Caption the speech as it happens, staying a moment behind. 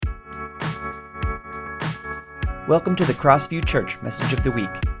Welcome to the Crossview Church Message of the Week.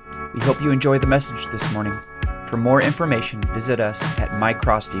 We hope you enjoy the message this morning. For more information, visit us at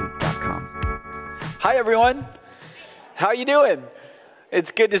mycrossview.com. Hi, everyone. How you doing?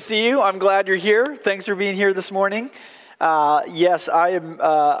 It's good to see you. I'm glad you're here. Thanks for being here this morning. Yes,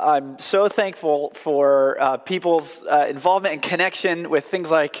 I'm so thankful for people's involvement and connection with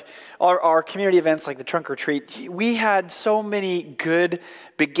things like our community events like the Trunk or Treat. We had so many good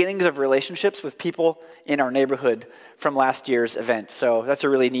beginnings of relationships with people in our neighborhood from last year's event. So that's a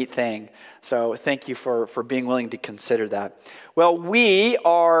really neat thing. So thank you for being willing to consider that. Well, we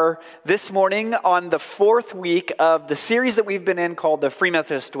are this morning on the fourth week of the series that we've been in called The Free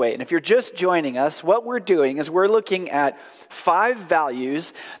Methodist Way. And if you're just joining us, what we're doing is we're looking at 5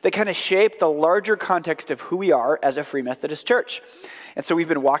 values that kind of shape the larger context of who we are as a Free Methodist church. And so we've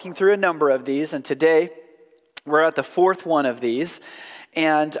been walking through a number of these, and today we're at the fourth one of these.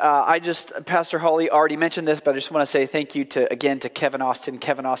 And Pastor Holly already mentioned this, but I just want to say thank you to Kevin Austin.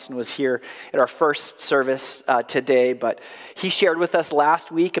 Kevin Austin was here at our first service today, but he shared with us last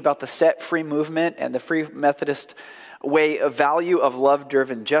week about the Set Free movement and the Free Methodist way of value of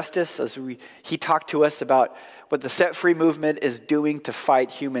love-driven justice. He talked to us about what the Set Free movement is doing to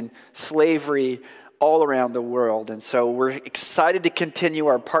fight human slavery all around the world. And so we're excited to continue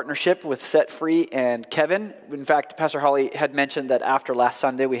our partnership with Set Free and Kevin. In fact, Pastor Holly had mentioned that after last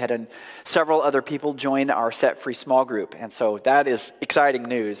Sunday, we had several other people join our Set Free small group. And so that is exciting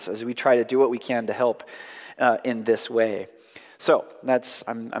news as we try to do what we can to help in this way. So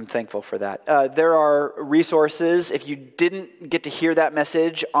I'm thankful for that. There are resources. If you didn't get to hear that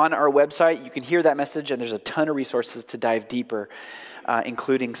message on our website, you can hear that message, and there's a ton of resources to dive deeper,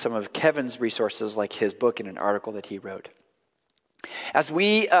 including some of Kevin's resources, like his book and an article that he wrote. As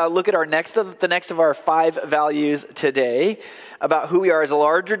we look at the next of our 5 values today about who we are as a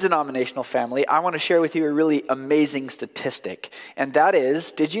larger denominational family, I want to share with you a really amazing statistic. And that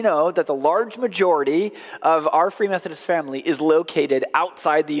is, did you know that the large majority of our Free Methodist family is located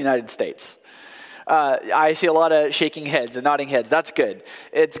outside the United States? I see a lot of shaking heads and nodding heads. That's good.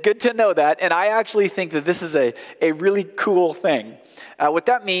 It's good to know that. And I actually think that this is a really cool thing. What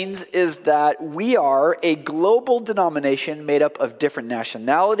that means is that we are a global denomination made up of different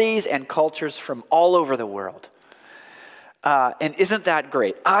nationalities and cultures from all over the world. And isn't that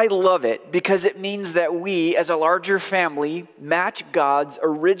great? I love it because it means that we, as a larger family, match God's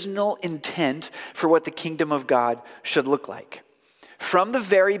original intent for what the kingdom of God should look like. From the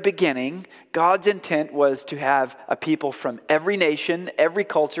very beginning, God's intent was to have a people from every nation, every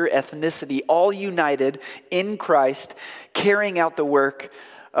culture, ethnicity, all united in Christ, carrying out the work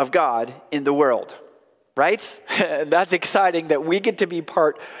of God in the world, right? And that's exciting that we get to be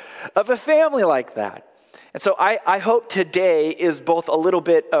part of a family like that. And so I hope today is both a little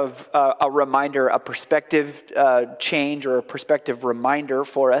bit of a reminder, a perspective change or a perspective reminder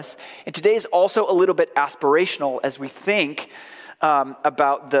for us. And today is also a little bit aspirational as we think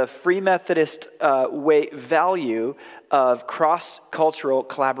about the Free Methodist way value of cross-cultural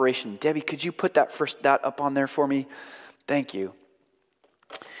collaboration. Debbie, could you put that up on there for me? Thank you.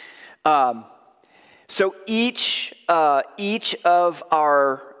 So each of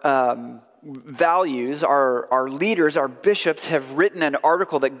our values, our leaders, our bishops have written an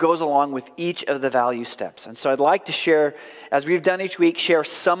article that goes along with each of the value steps. And so I'd like to share, as we've done each week, share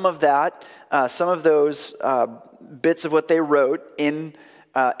some of that, some of those bits of what they wrote in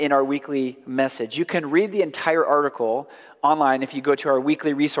our weekly message. You can read the entire article online. If you go to our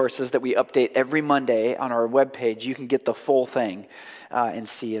weekly resources that we update every Monday on our webpage, you can get the full thing and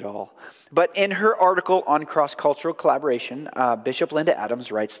see it all. But in her article on cross-cultural collaboration, Bishop Linda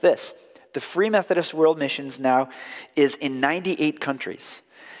Adams writes this: the Free Methodist World Missions now is in 98 countries.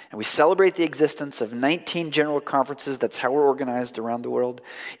 And we celebrate the existence of 19 general conferences. That's how we're organized around the world,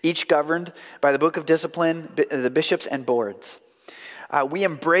 each governed by the Book of Discipline, the bishops, and boards. We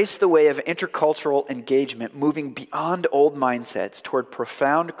embrace the way of intercultural engagement, moving beyond old mindsets toward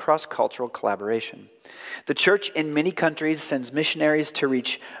profound cross-cultural collaboration. The church in many countries sends missionaries to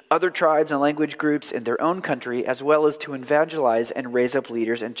reach other tribes and language groups in their own country, as well as to evangelize and raise up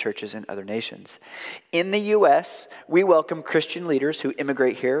leaders and churches in other nations. In the U.S., we welcome Christian leaders who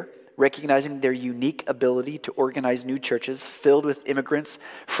immigrate here, recognizing their unique ability to organize new churches filled with immigrants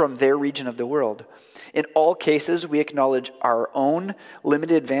from their region of the world. In all cases, we acknowledge our own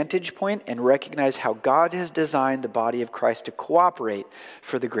limited vantage point and recognize how God has designed the body of Christ to cooperate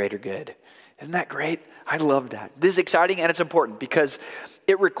for the greater good. Isn't that great? I love that. This is exciting and it's important because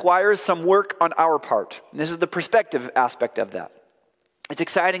it requires some work on our part. And this is the perspective aspect of that. It's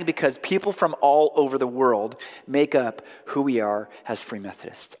exciting because people from all over the world make up who we are as Free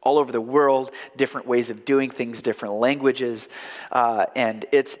Methodists. All over the world, different ways of doing things, different languages, and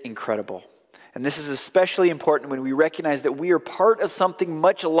it's incredible. And this is especially important when we recognize that we are part of something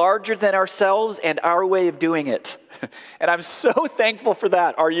much larger than ourselves and our way of doing it. And I'm so thankful for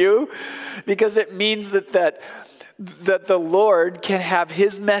that. Are you? Because it means that the Lord can have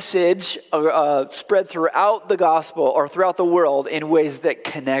his message spread throughout the gospel or throughout the world in ways that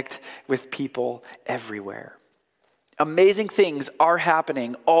connect with people everywhere. Amazing things are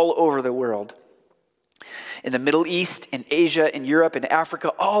happening all over the world. In the Middle East, in Asia, in Europe, in Africa,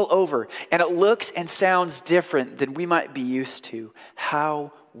 all over. And it looks and sounds different than we might be used to.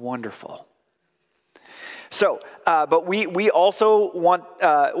 How wonderful. So, but we also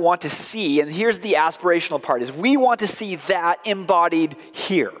want to see, and here's the aspirational part, is we want to see that embodied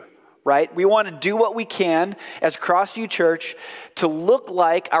here, right? We want to do what we can as Crossview Church to look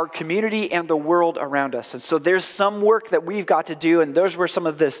like our community and the world around us. And so there's some work that we've got to do, and there's where some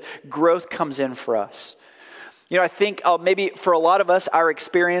of this growth comes in for us. You know, I think maybe for a lot of us, our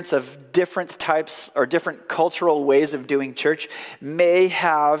experience of different types or different cultural ways of doing church may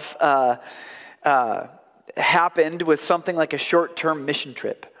have happened with something like a short-term mission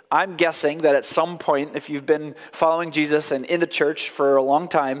trip. I'm guessing that at some point, if you've been following Jesus and in the church for a long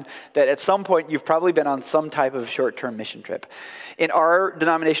time, that at some point you've probably been on some type of short-term mission trip. In our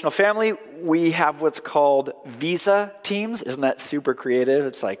denominational family, we have what's called Visa teams. Isn't that super creative?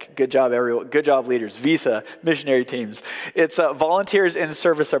 It's like, good job, everyone. Good job, leaders. Visa missionary teams. It's volunteers in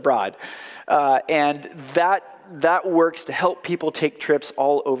service abroad. And that works to help people take trips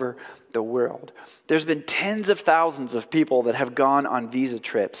all over the world. There's been tens of thousands of people that have gone on visa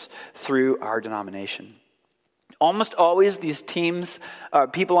trips through our denomination. Almost always these teams,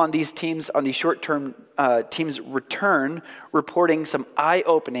 people on these teams, on these short-term teams return reporting some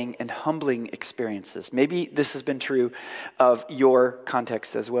eye-opening and humbling experiences. Maybe this has been true of your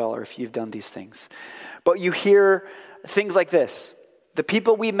context as well, or if you've done these things. But you hear things like this. The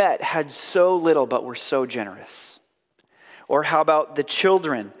people we met had so little but were so generous. Or how about the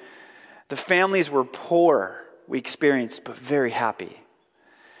children? The families were poor, we experienced, but very happy.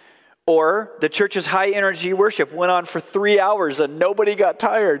 Or the church's high-energy worship went on for 3 hours and nobody got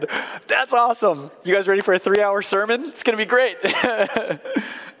tired. That's awesome. You guys ready for a 3-hour sermon? It's going to be great.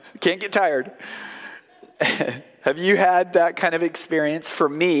 Can't get tired. Have you had that kind of experience? For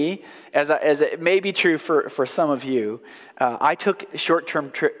me, as it may be true for some of you, I took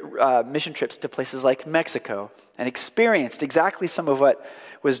short-term mission trips to places like Mexico and experienced exactly some of what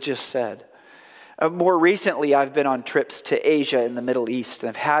was just said. More recently, I've been on trips to Asia and the Middle East, and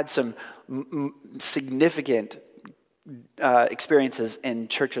I've had some significant experiences in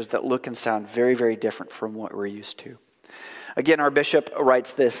churches that look and sound very, very different from what we're used to. Again, our bishop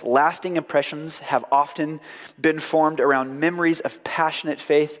writes this: lasting impressions have often been formed around memories of passionate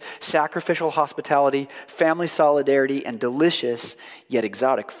faith, sacrificial hospitality, family solidarity, and delicious yet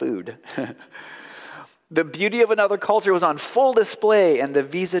exotic food. The beauty of another culture was on full display, and the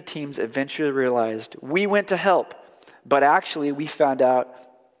visa teams eventually realized we went to help, but actually we found out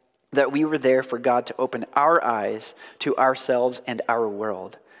that we were there for God to open our eyes to ourselves and our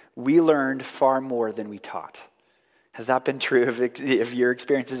world. We learned far more than we taught. Has that been true of your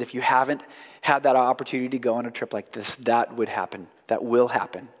experiences? If you haven't had that opportunity to go on a trip like this, that would happen. That will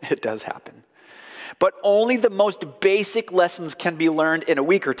happen. It does happen. But only the most basic lessons can be learned in a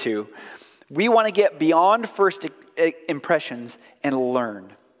week or two. We want to get beyond first impressions and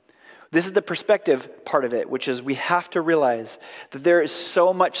learn. This is the perspective part of it, which is we have to realize that there is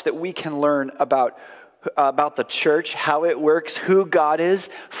so much that we can learn about the church, how it works, who God is,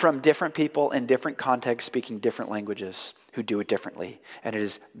 from different people in different contexts speaking different languages who do it differently. And it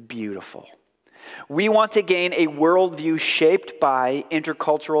is beautiful. We want to gain a worldview shaped by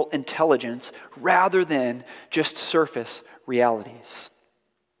intercultural intelligence rather than just surface realities.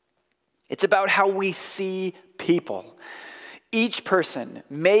 It's about how we see people. Each person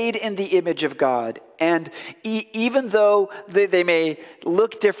made in the image of God, and even though they may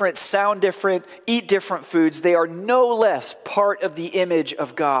look different, sound different, eat different foods, they are no less part of the image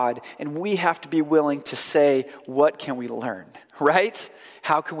of God, and we have to be willing to say, what can we learn, right?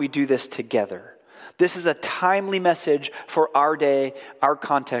 How can we do this together? This is a timely message for our day, our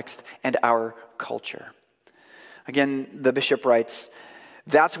context, and our culture. Again, the bishop writes,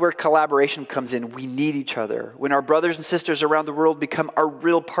 that's where collaboration comes in. We need each other. When our brothers and sisters around the world become our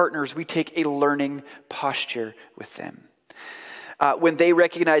real partners, we take a learning posture with them. When they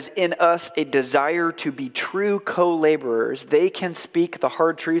recognize in us a desire to be true co-laborers, they can speak the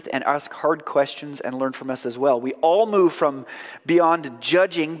hard truth and ask hard questions and learn from us as well. We all move from beyond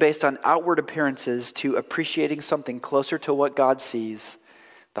judging based on outward appearances to appreciating something closer to what God sees,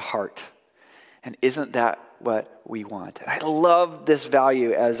 the heart. And isn't that what we want? And I love this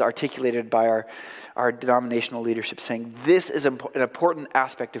value as articulated by our denominational leadership, saying this is an important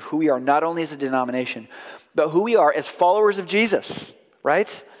aspect of who we are, not only as a denomination, but who we are as followers of Jesus,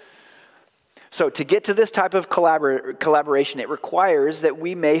 right? So to get to this type of collaboration, it requires that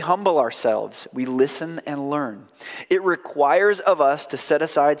we may humble ourselves. We listen and learn. It requires of us to set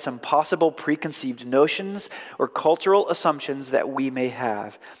aside some possible preconceived notions or cultural assumptions that we may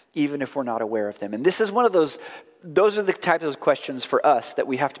have, even if we're not aware of them. And this is one of those are the types of questions for us that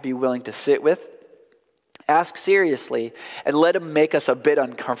we have to be willing to sit with, ask seriously, and let them make us a bit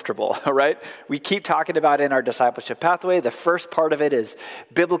uncomfortable, all right? We keep talking about in our discipleship pathway, the first part of it is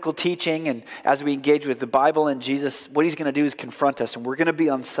biblical teaching, and as we engage with the Bible and Jesus, what he's going to do is confront us, and we're going to be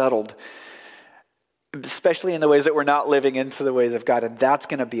unsettled, especially in the ways that we're not living into the ways of God, and that's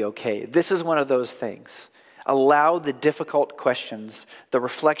going to be okay. This is one of those things. Allow the difficult questions, the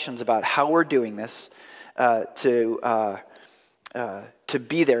reflections about how we're doing this to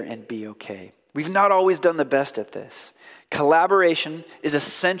be there and be okay. We've not always done the best at this. Collaboration is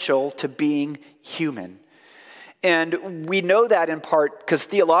essential to being human. And we know that in part because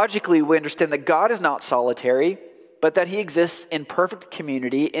theologically we understand that God is not solitary, but that he exists in perfect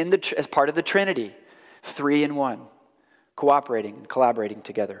community as part of the Trinity, 3 in 1, cooperating and collaborating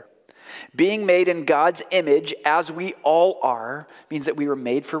together. Being made in God's image, as we all are, means that we were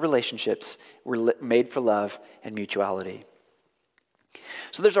made for relationships, we're made for love and mutuality.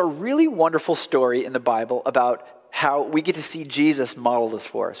 So there's a really wonderful story in the Bible about how we get to see Jesus model this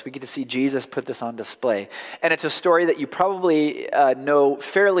for us. We get to see Jesus put this on display. And it's a story that you probably know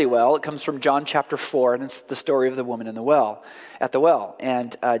fairly well. It comes from John chapter 4, and it's the story of the woman at the well.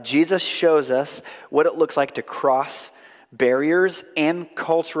 And Jesus shows us what it looks like to cross barriers and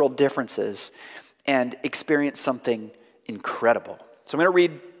cultural differences and experience something incredible. So I'm going to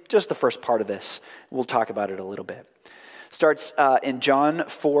read just the first part of this. We'll talk about it a little bit. Starts in John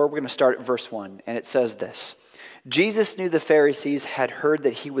 4, we're going to start at verse 1, and it says this. Jesus knew the Pharisees had heard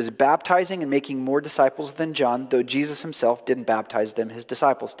that he was baptizing and making more disciples than John, though Jesus himself didn't baptize them, his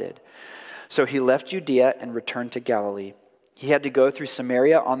disciples did. So he left Judea and returned to Galilee. He had to go through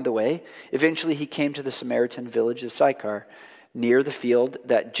Samaria on the way. Eventually he came to the Samaritan village of Sychar, near the field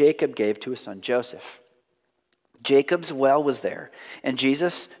that Jacob gave to his son Joseph. Jacob's well was there, and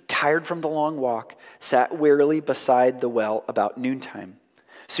Jesus, tired from the long walk, sat wearily beside the well about noontime.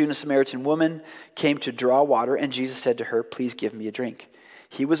 Soon a Samaritan woman came to draw water, and Jesus said to her, "Please give me a drink."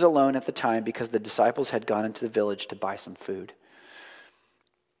 He was alone at the time because the disciples had gone into the village to buy some food.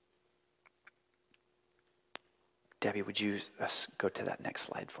 Debbie, would you go to that next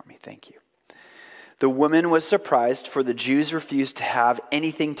slide for me? Thank you. The woman was surprised, for the Jews refused to have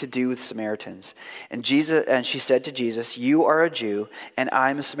anything to do with Samaritans. And she said to Jesus, "You are a Jew, and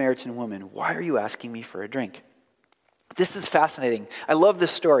I'm a Samaritan woman. Why are you asking me for a drink?" This is fascinating. I love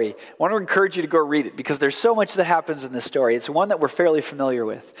this story. I want to encourage you to go read it because there's so much that happens in this story. It's one that we're fairly familiar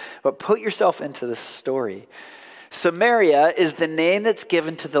with. But put yourself into this story. Samaria is the name that's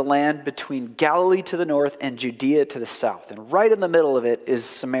given to the land between Galilee to the north and Judea to the south. And right in the middle of it is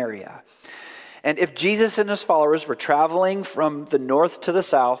Samaria. And if Jesus and his followers were traveling from the north to the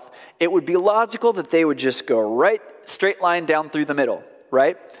south, it would be logical that they would just go right, straight line down through the middle,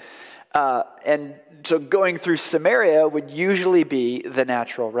 right? And so going through Samaria would usually be the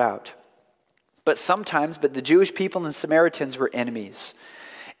natural route. But the Jewish people and the Samaritans were enemies.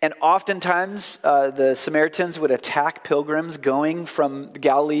 And oftentimes, the Samaritans would attack pilgrims going from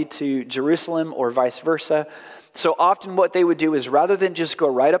Galilee to Jerusalem or vice versa. So often what they would do is rather than just go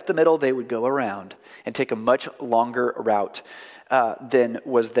right up the middle, they would go around and take a much longer route than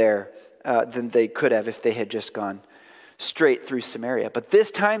they could have if they had just gone straight through Samaria. But this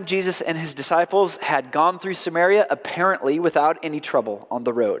time, Jesus and his disciples had gone through Samaria apparently without any trouble on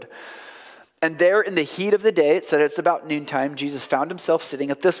the road. And there in the heat of the day, it said it's about noontime, Jesus found himself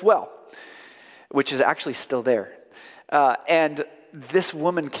sitting at this well, which is actually still there. And this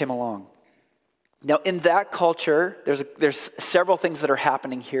woman came along. Now, in that culture, there's several things that are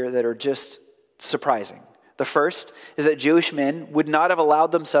happening here that are just surprising. The first is that Jewish men would not have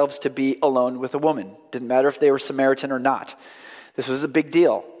allowed themselves to be alone with a woman. Didn't matter if they were Samaritan or not. This was a big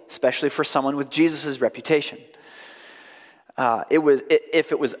deal, especially for someone with Jesus' reputation.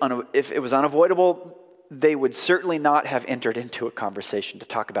 If it was unavoidable, they would certainly not have entered into a conversation to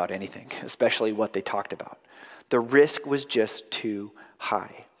talk about anything, especially what they talked about. The risk was just too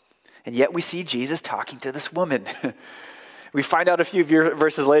high. And yet we see Jesus talking to this woman. We find out a few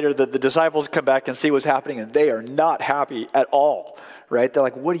verses later that the disciples come back and see what's happening, and they are not happy at all, right? They're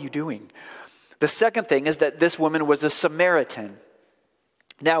like, what are you doing? The second thing is that this woman was a Samaritan.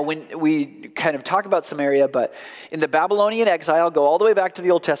 Now, when we kind of talk about Samaria, but in the Babylonian exile, go all the way back to the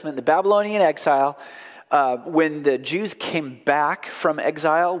Old Testament, the Babylonian exile, when the Jews came back from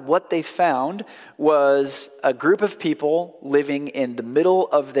exile, what they found was a group of people living in the middle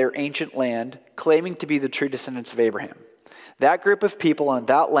of their ancient land, claiming to be the true descendants of Abraham. That group of people on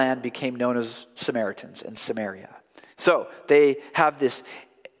that land became known as Samaritans in Samaria. So they have this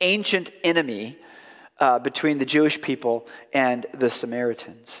ancient enemy between the Jewish people and the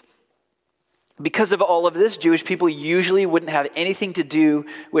Samaritans. Because of all of this, Jewish people usually wouldn't have anything to do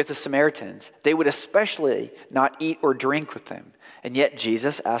with the Samaritans. They would especially not eat or drink with them. And yet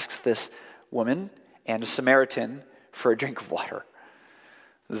Jesus asks this woman and a Samaritan for a drink of water.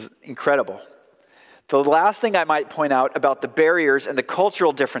 This is incredible. The last thing I might point out about the barriers and the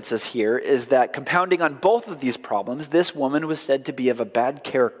cultural differences here is that compounding on both of these problems, this woman was said to be of a bad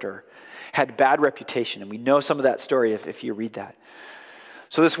character, had bad reputation. And we know some of that story if you read that.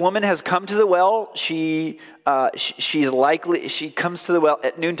 So this woman has come to the well. She comes to the well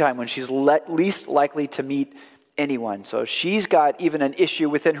at noontime when she's least likely to meet anyone. So she's got even an issue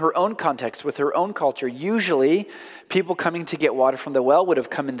within her own context, with her own culture. Usually, people coming to get water from the well would have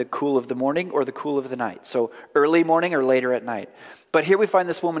come in the cool of the morning or the cool of the night. So early morning or later at night. But here we find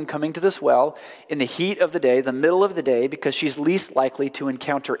this woman coming to this well in the heat of the day, the middle of the day, because she's least likely to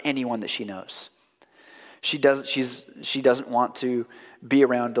encounter anyone that she knows. She doesn't want to be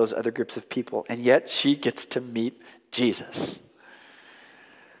around those other groups of people, and yet she gets to meet Jesus.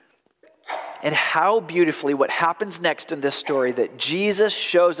 And how beautifully what happens next in this story, that Jesus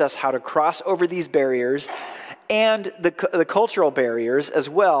shows us how to cross over these barriers and the cultural barriers as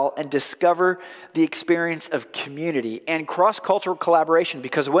well, and discover the experience of community and cross-cultural collaboration.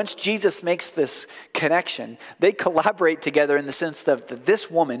 Because once Jesus makes this connection, they collaborate together in the sense that this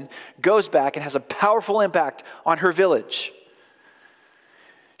woman goes back and has a powerful impact on her village.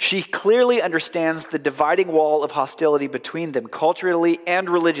 She clearly understands the dividing wall of hostility between them culturally and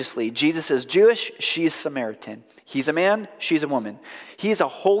religiously. Jesus is Jewish, she's Samaritan. He's a man, she's a woman. He's a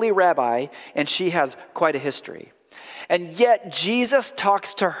holy rabbi, and she has quite a history. And yet Jesus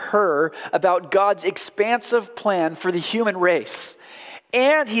talks to her about God's expansive plan for the human race.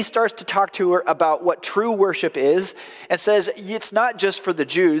 And he starts to talk to her about what true worship is, and says it's not just for the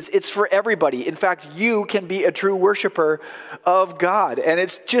Jews, it's for everybody. In fact, you can be a true worshiper of God. And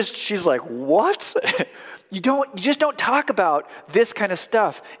it's just, she's like, what? You just don't talk about this kind of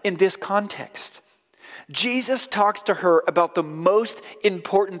stuff in this context. Jesus talks to her about the most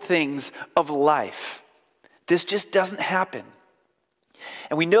important things of life. This just doesn't happen.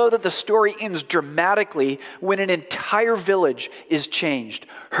 And we know that the story ends dramatically when an entire village is changed.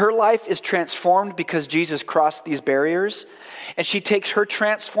 Her life is transformed because Jesus crossed these barriers. And she takes her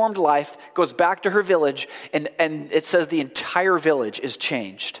transformed life, goes back to her village, and it says the entire village is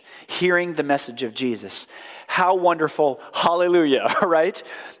changed, hearing the message of Jesus. How wonderful. Hallelujah, right?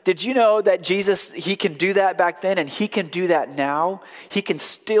 Did you know that Jesus, he can do that back then and he can do that now? He can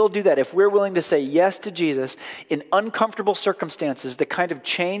still do that. If we're willing to say yes to Jesus in uncomfortable circumstances, the kind of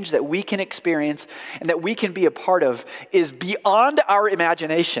change that we can experience and that we can be a part of is beyond our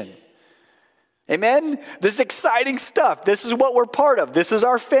imagination. Amen? This is exciting stuff. This is what we're part of. This is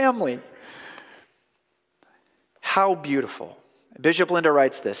our family. How beautiful. Bishop Linda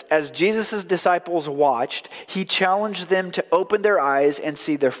writes this: as Jesus' disciples watched, he challenged them to open their eyes and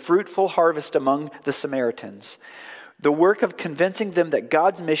see the fruitful harvest among the Samaritans. The work of convincing them that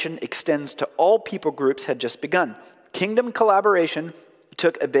God's mission extends to all people groups had just begun. Kingdom collaboration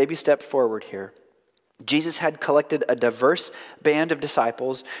took a baby step forward here. Jesus had collected a diverse band of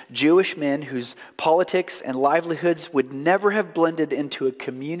disciples, Jewish men whose politics and livelihoods would never have blended into a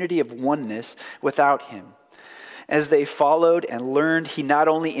community of oneness without him. As they followed and learned, he not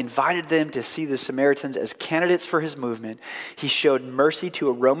only invited them to see the Samaritans as candidates for his movement, he showed mercy to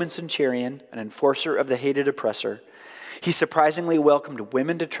a Roman centurion, an enforcer of the hated oppressor. He surprisingly welcomed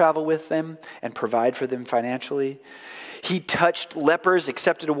women to travel with them and provide for them financially. He touched lepers,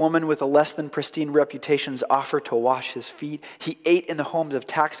 accepted a woman with a less than pristine reputation's offer to wash his feet. He ate in the homes of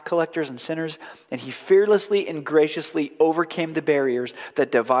tax collectors and sinners, and he fearlessly and graciously overcame the barriers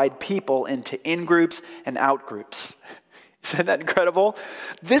that divide people into in-groups and out-groups. Isn't that incredible?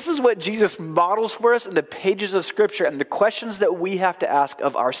 This is what Jesus models for us in the pages of Scripture, and the questions that we have to ask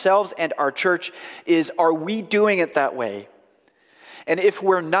of ourselves and our church is, are we doing it that way? And if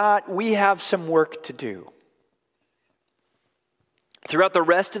we're not, we have some work to do. Throughout the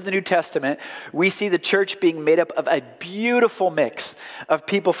rest of the New Testament, we see the church being made up of a beautiful mix of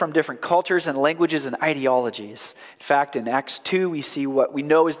people from different cultures and languages and ideologies. In fact, in Acts 2, we see what we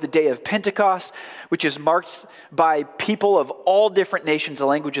know is the day of Pentecost, which is marked by people of all different nations and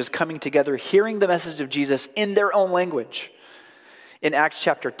languages coming together, hearing the message of Jesus in their own language. In Acts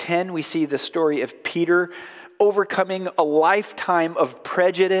chapter 10, we see the story of Peter overcoming a lifetime of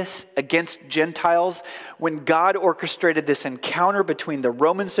prejudice against Gentiles when God orchestrated this encounter between the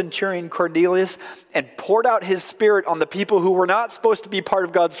Roman centurion Cornelius and poured out his Spirit on the people who were not supposed to be part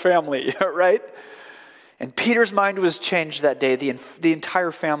of God's family, right? And Peter's mind was changed that day. The entire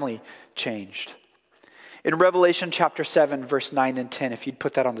family changed. In Revelation chapter 7, verse 9 and 10, if you'd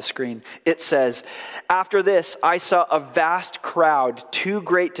put that on the screen, it says, "After this, I saw a vast crowd, too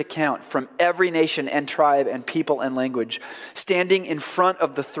great to count, from every nation and tribe and people and language, standing in front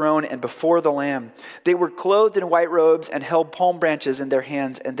of the throne and before the Lamb. They were clothed in white robes and held palm branches in their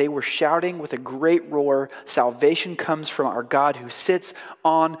hands, and they were shouting with a great roar, 'Salvation comes from our God who sits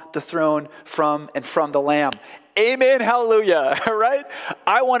on the throne from the Lamb.'" Amen, hallelujah, right?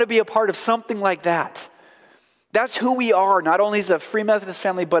 I want to be a part of something like that. That's who we are, not only as a Free Methodist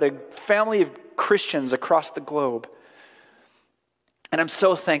family, but a family of Christians across the globe. And I'm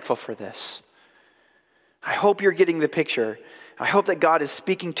so thankful for this. I hope you're getting the picture. I hope that God is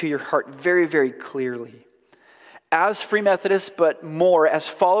speaking to your heart very, very clearly. As Free Methodists, but more as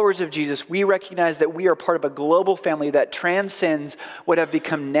followers of Jesus, we recognize that we are part of a global family that transcends what have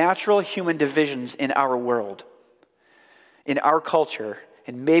become natural human divisions in our world, in our culture,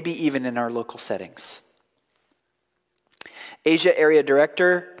 and maybe even in our local settings. Asia Area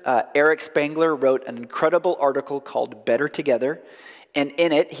Director Eric Spangler wrote an incredible article called Better Together, and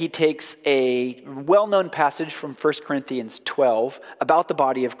in it he takes a well-known passage from 1 Corinthians 12 about the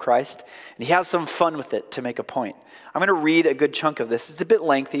body of Christ, and he has some fun with it to make a point. I'm going to read a good chunk of this. It's a bit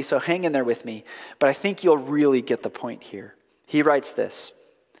lengthy, so hang in there with me, but I think you'll really get the point here. He writes this,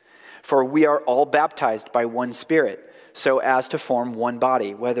 "For we are all baptized by one Spirit, so as to form one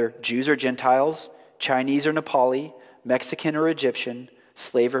body, whether Jews or Gentiles, Chinese or Nepali, Mexican or Egyptian,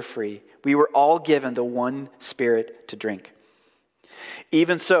 slave or free. We were all given the one Spirit to drink.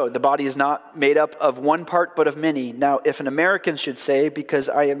 Even so, the body is not made up of one part, but of many. Now, if an American should say, 'Because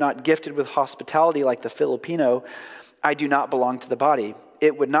I am not gifted with hospitality like the Filipino, I do not belong to the body,'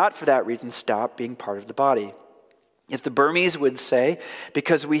 it would not for that reason stop being part of the body. If the Burmese would say,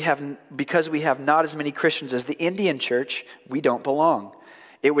 'Because we have not as many Christians as the Indian church, we don't belong,'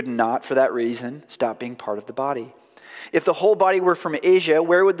 it would not for that reason stop being part of the body. If the whole body were from Asia,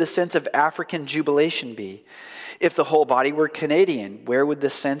 where would the sense of African jubilation be? If the whole body were Canadian, where would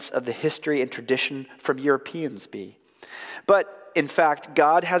the sense of the history and tradition from Europeans be? But in fact,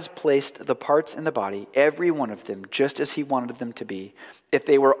 God has placed the parts in the body, every one of them, just as he wanted them to be. If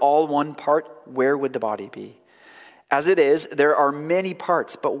they were all one part, where would the body be? As it is, there are many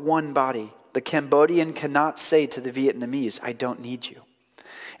parts, but one body. The Cambodian cannot say to the Vietnamese, 'I don't need you.'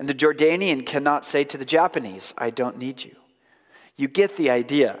 And the Jordanian cannot say to the Japanese, 'I don't need you.'" You get the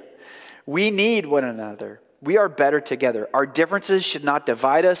idea. We need one another. We are better together. Our differences should not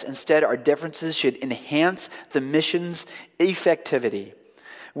divide us. Instead, our differences should enhance the mission's effectivity.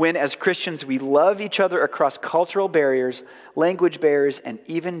 When, as Christians, we love each other across cultural barriers, language barriers, and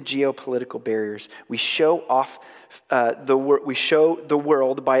even geopolitical barriers, we show the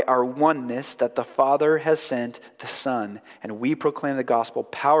world by our oneness that the Father has sent the Son, and we proclaim the gospel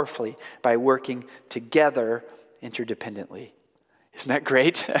powerfully by working together interdependently. Isn't that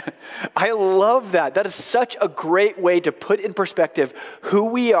great? I love that. That is such a great way to put in perspective who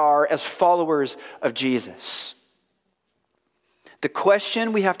we are as followers of Jesus. The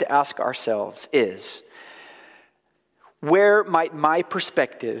question we have to ask ourselves is, where might my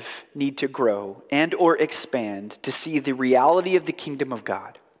perspective need to grow and or expand to see the reality of the kingdom of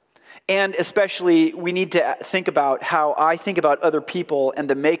God? And especially, we need to think about how I think about other people and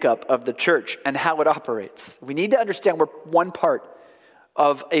the makeup of the church and how it operates. We need to understand we're one part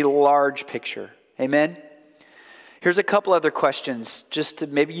of a large picture. Amen? Here's a couple other questions, just to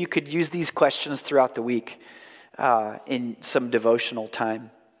maybe you could use these questions throughout the week in some devotional time.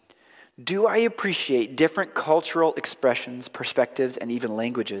 Do I appreciate different cultural expressions, perspectives, and even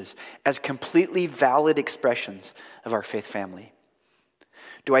languages as completely valid expressions of our faith family?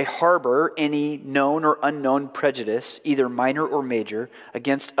 Do I harbor any known or unknown prejudice, either minor or major,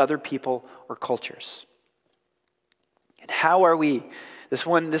 against other people or cultures? And how are we?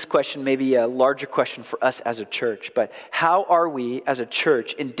 This question may be a larger question for us as a church, but how are we as a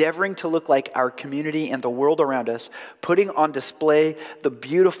church endeavoring to look like our community and the world around us, putting on display the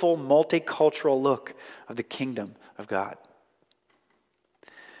beautiful multicultural look of the kingdom of God?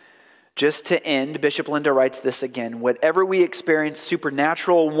 Just to end, Bishop Linda writes this again. Whatever we experience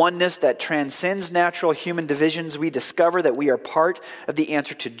supernatural oneness that transcends natural human divisions, we discover that we are part of the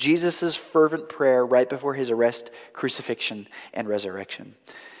answer to Jesus' fervent prayer right before his arrest, crucifixion, and resurrection.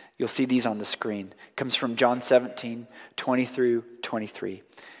 You'll see these on the screen. It comes from John 17, 20 through 23. It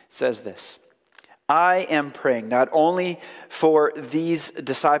says this. I am praying not only for these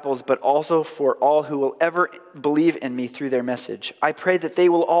disciples, but also for all who will ever believe in me through their message. I pray that they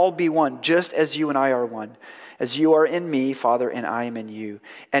will all be one, just as you and I are one. As you are in me, Father, and I am in you.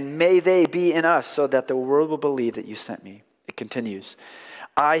 And may they be in us so that the world will believe that you sent me. It continues.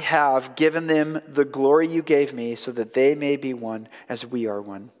 I have given them the glory you gave me so that they may be one as we are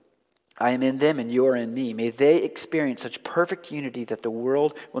one. I am in them and you are in me. May they experience such perfect unity that the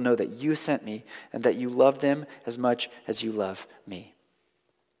world will know that you sent me and that you love them as much as you love me.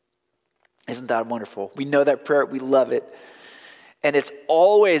 Isn't that wonderful? We know that prayer. We love it. And it's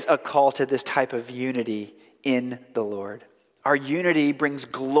always a call to this type of unity in the Lord. Our unity brings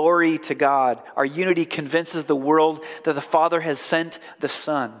glory to God. Our unity convinces the world that the Father has sent the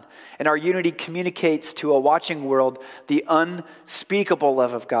Son. And our unity communicates to a watching world the unspeakable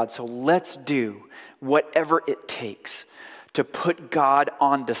love of God. So let's do whatever it takes to put God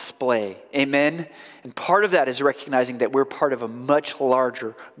on display. Amen? And part of that is recognizing that we're part of a much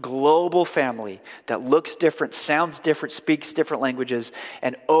larger global family that looks different, sounds different, speaks different languages.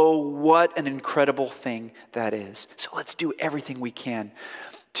 And oh, what an incredible thing that is. So let's do everything we can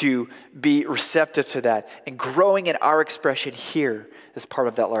to be receptive to that and growing in our expression here as part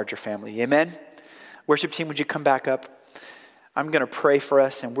of that larger family. Amen? Worship team, would you come back up? I'm going to pray for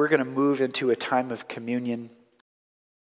us and we're going to move into a time of communion.